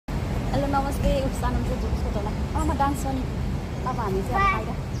Hello नमस्ते उपसान हुन्छ जुसको होला म डान्स गर्ने अब हामी चाहिँ आएर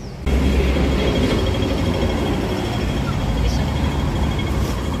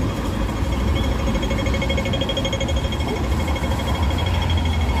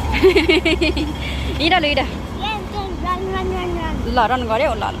हिँड ल ल रन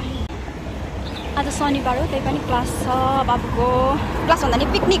गऱ्यो ल आज शनिबार हो त्यही पनि क्लास छ बाबुको क्लास भन्दा नि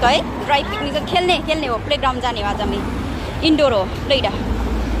पिकनिक है ड्राई पिकनिक खेल्ने हो प्लेग्राउन्ड जाने हो आज हामी इन्डोर हो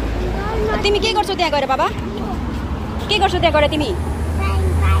ल तिमी के गर्छौ त्यहाँ गएर बाबा के गर्छौ त्यहाँ गएर तिमी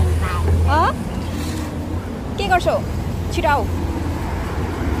के गर्छौ छिटाउ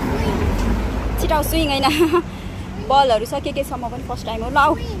स्विङ होइन बलहरू छ के छ म पनि फर्स्ट टाइम हो ल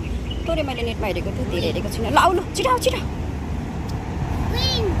आऊ थोरै मैले नेटमा हेरेको थिएँ धेरै हेरेको छुइनँ ल आऊ ल छिटाउ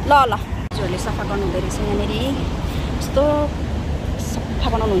ल हजुरहरूले सफा गर्नु हुँदो रहेछ यहाँनिर यस्तो सफा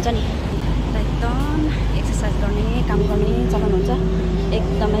बनाउनुहुन्छ नि एकदम एक्सर्साइज गर्ने काम गर्ने चलाउनुहुन्छ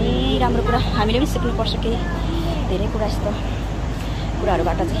एकदमै राम्रो कुरा हामीले पनि सिक्नुपर्छ केही धेरै कुरा यस्तो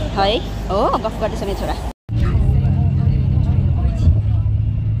कुराहरूबाट चाहिँ है हो गफ गर्दैछ मेरो छोरा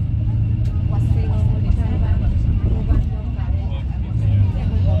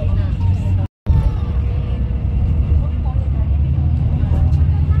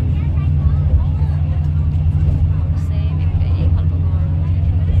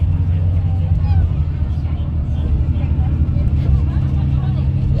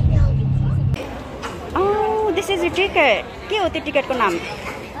टिकट के हो त्यो टिकटको नाम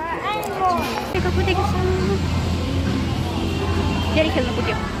फुटेको छ फेरि खेल्नु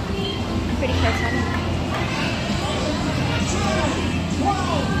पुग्यो फेरि खेल्छ नि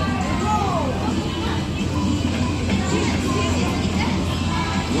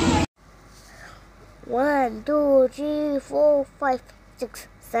One, 2, 3, 4, 5, 6,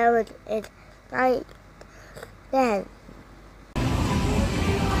 7, 8, 9, 10.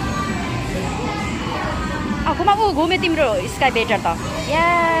 घुमा घुम्यो तिम्रो स्काई बेटर त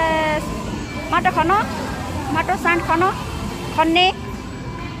यस माटो खन माटो सान्ड खन खन्ने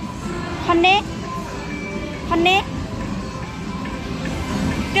खन्ने खन्ने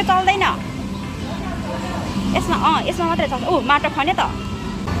त्यो चल्दैन यसमा मात्रै चल्छ माटो खने त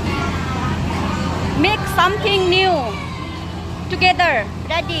make something new together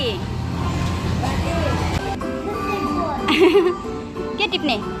ready के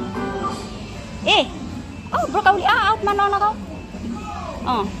टिप्ने ए ब्रोकाउली आउटमा नलगाऊ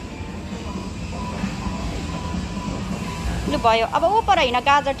लु भयो अब पर होइन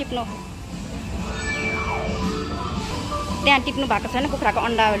गाजर टिप्नु त्यहाँ टिप्नु भएको छैन कुखुराको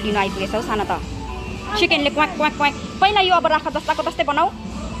अन्डा लिनु आइपुगेछ हौ सानो त चिकनले क्वाक क्वाक क्वाक पहिला यो अब राख जस्ताको तस्तै बनाऊ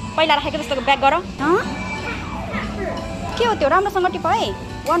पहिला राखेको जस्तो ब्याक गर के हो त्यो राम्रोसँग टिप है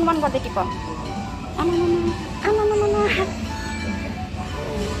 1-1 गर्दै टिप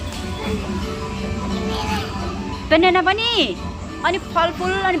बनाना पनि अनि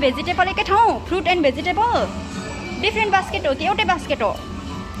फलफुल अनि भेजिटेबल एकै ठाउँ fruit and vegetable different basket हो कि एउटै बास्केट हो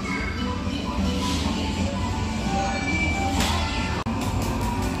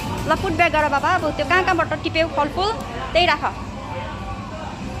ल पुट ब्याग गर बाबा अब त्यो कहाँबाट टिप्यौ फलफुल त्यही राख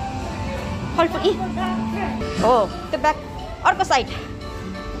फलफुल हो त्यो ब्याग अर्को साइड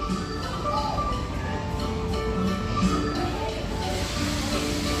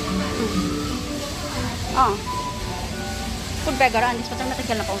फुट ब्याग गर अनि त्यसपछि मात्रै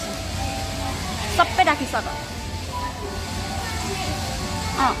खेल्न पाउँछ सबै राखिसक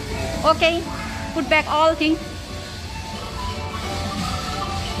okay put bag all thing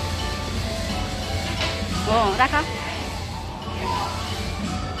हो राख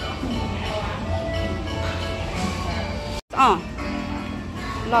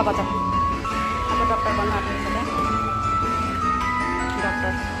ल बच्चा अब डक्टर बन्नु आँटेको छ त्यहाँ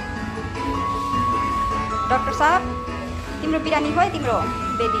डक्टर साहब तिम्रो बिरामी भयो तिम्रो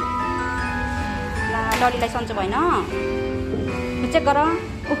बेबी ल डलीलाई सन्चो भएन चेक गर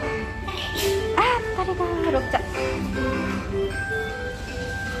रोक्छ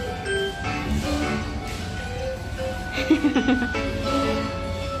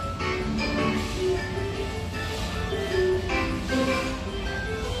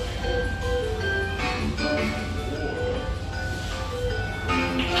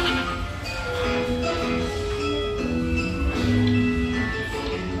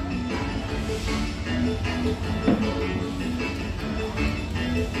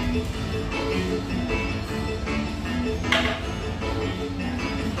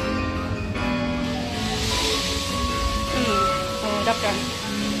डक्टर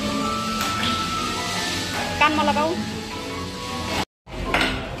कानमा लगाऊ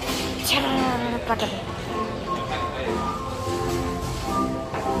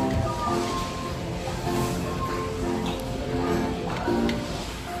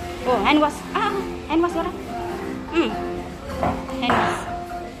गो ह्यान्ड वास ह्यान्ड वास गर ह्यान्ड वास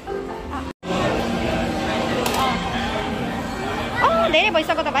धेरै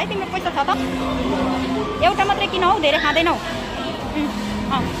भइसक्यो त भाइ तिम्रो पैसा छ त एउटा मात्रै किन हौ धेरै खाँदैनौ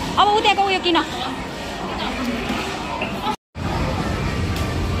अब उद्याको उयो किन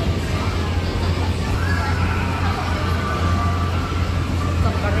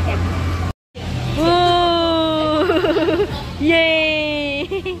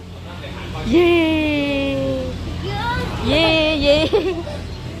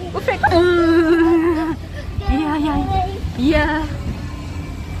Yeah.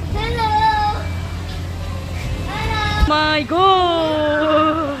 Hello. My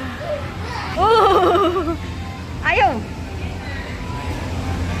God. Oh. Ayo.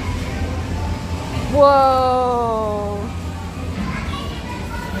 Wow.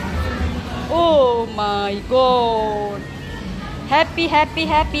 Oh my God. Happy, happy,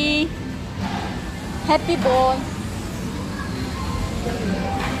 happy. Happy boy.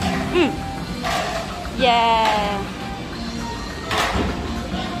 Yeah.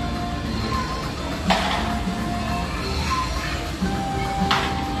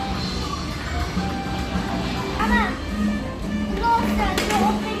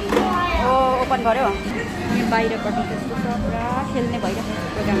 Open गर्यो अनि बाहिरपट्टि त्यस्तो छ पुरा खेल्ने भइरहेको छ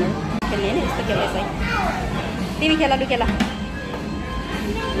प्रोग्रामहरू खेल्ने होइन यस्तो खेल्दैछ है तिमी खेला लु खेला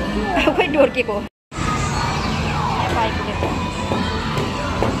खोइ डोर्केको यहाँ पाइपुगेको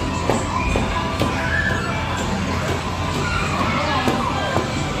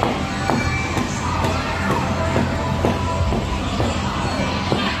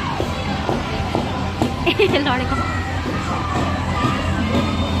लडेको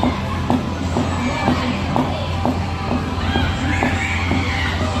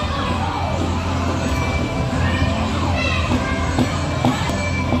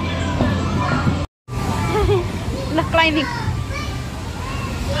climbing.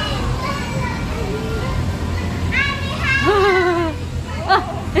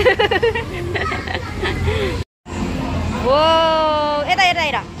 Wow,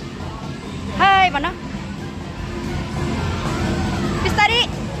 era. Hai, mana? Pistari.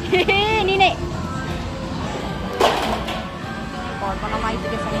 Ni ne. Or mana mai itu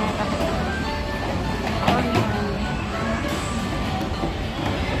kesana ya.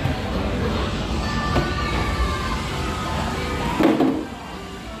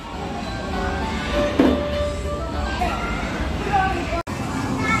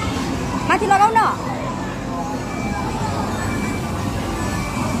 माथि लगाउन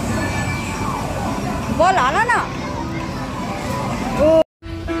बल हाल न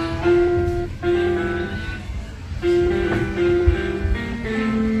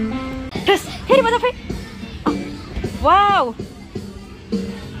फेरि बजा फेरि वाउ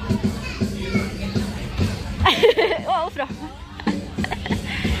उफ्र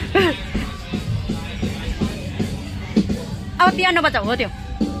अब पियानो बजाऊ हो त्यो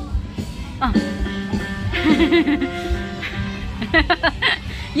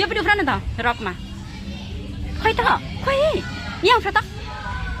यो पनि उफ्र न त रकमा खोइ त खोइ यहाँ उफ्र त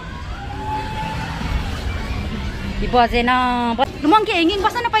बजेन मङ्की ह्याङ्गिङ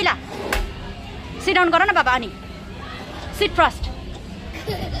बस न पहिला सिट डाउन गर न बाबा अनि सिट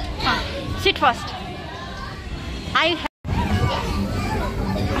फर्स्ट आई है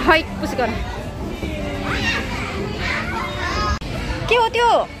पुस गर के हो त्यो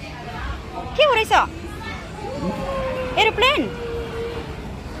के हो रहेछ एरोप्लेन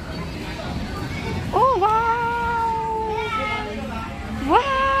ओ वाउ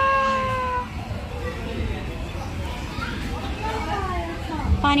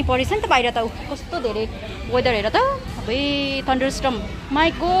पानी परेछ नि त बाहिर त कस्तो धेरै वेदर हेर त अबे थन्डरस्टर्म माई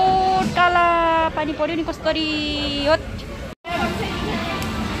गॉड काला पानी पर्यो नि कसरी हो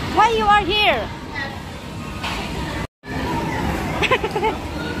why you are here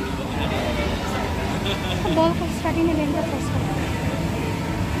ball starting नै bend first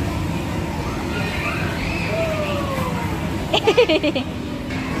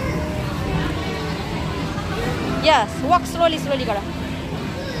Yes, walk slowly गर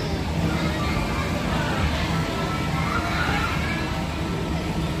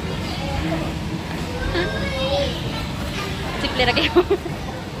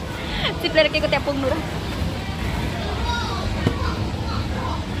चिप्लेर के को त्यहाँ पुग्नु र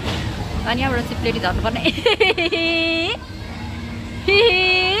अनि यहाँबाट चिप्लेरी झर्नु पर्ने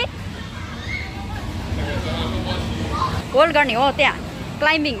होल्ड गर्ने हो त्यहाँ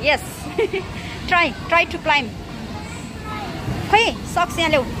climbing yes try to climb खोइ सक्स यहाँ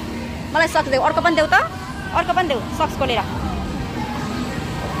ल्याऊ मलाई सक्स देऊ अर्को पनि देऊ त अर्को पनि देऊ सक्स खोलेर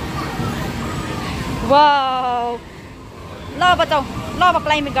वाउ ल बचाऊ ल अब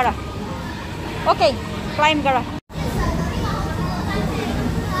क्लाइम्बिङ गर ओके क्लाइम्ब गर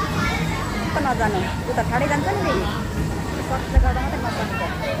नजानु उता ठाडै जान्छ नि फेरि सक्छ गर्दा मात्रै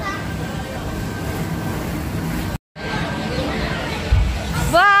नजानु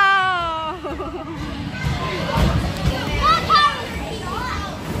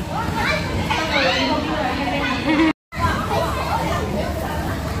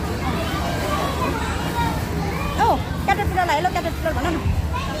केटिलाई हेलो केटिलाई भन न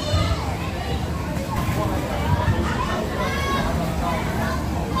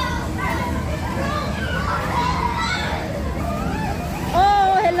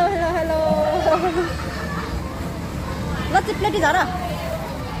हेलो हेलो हेलो ल चिप्लेटी झर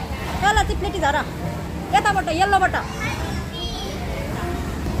ल चिप्लेटी झर यताबाट यल्लोबाट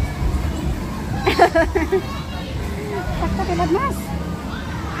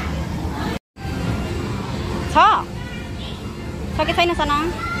छ कि छैन साना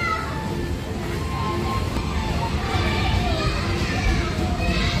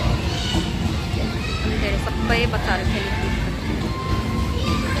सबै बच्चाहरू खेल्नु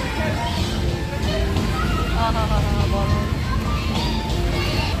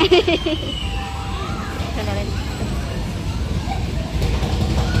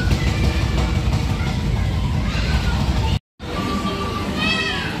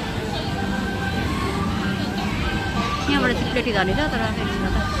यहाँबाट चिप्लेटी जाने र तर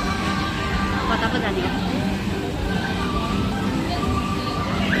कता पो जाने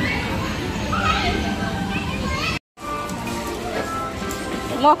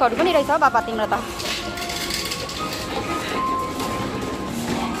मकहरू पनि रहेछ बाबा तिम्रो त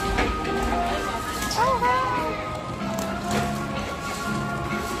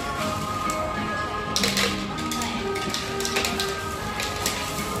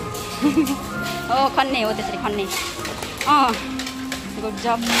खन्ने हो त्यसरी खन्ने गुड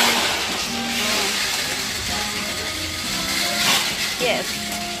जब यस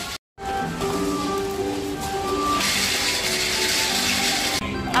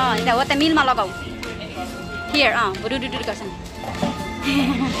हो त मिलमा लगाऊ हियर बुडुडुडु गर्छ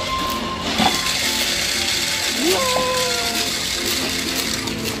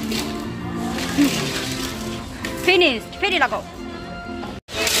फिनिश फेरि लगाऊ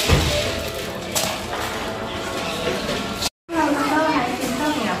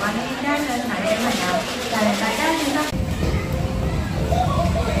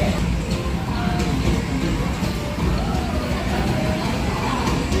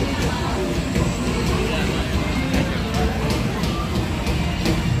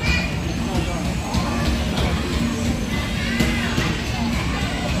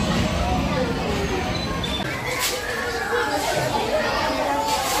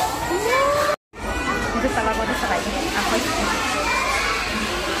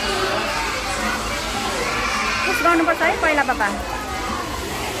गर्नुपर्छ है पहिला पापा अब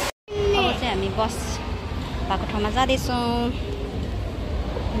चाहिँ हामी बस भएको ठाउँमा जाँदैछौँ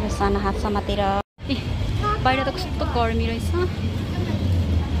सानो हात समातेर बाहिर त कस्तो गर्मी रहेछ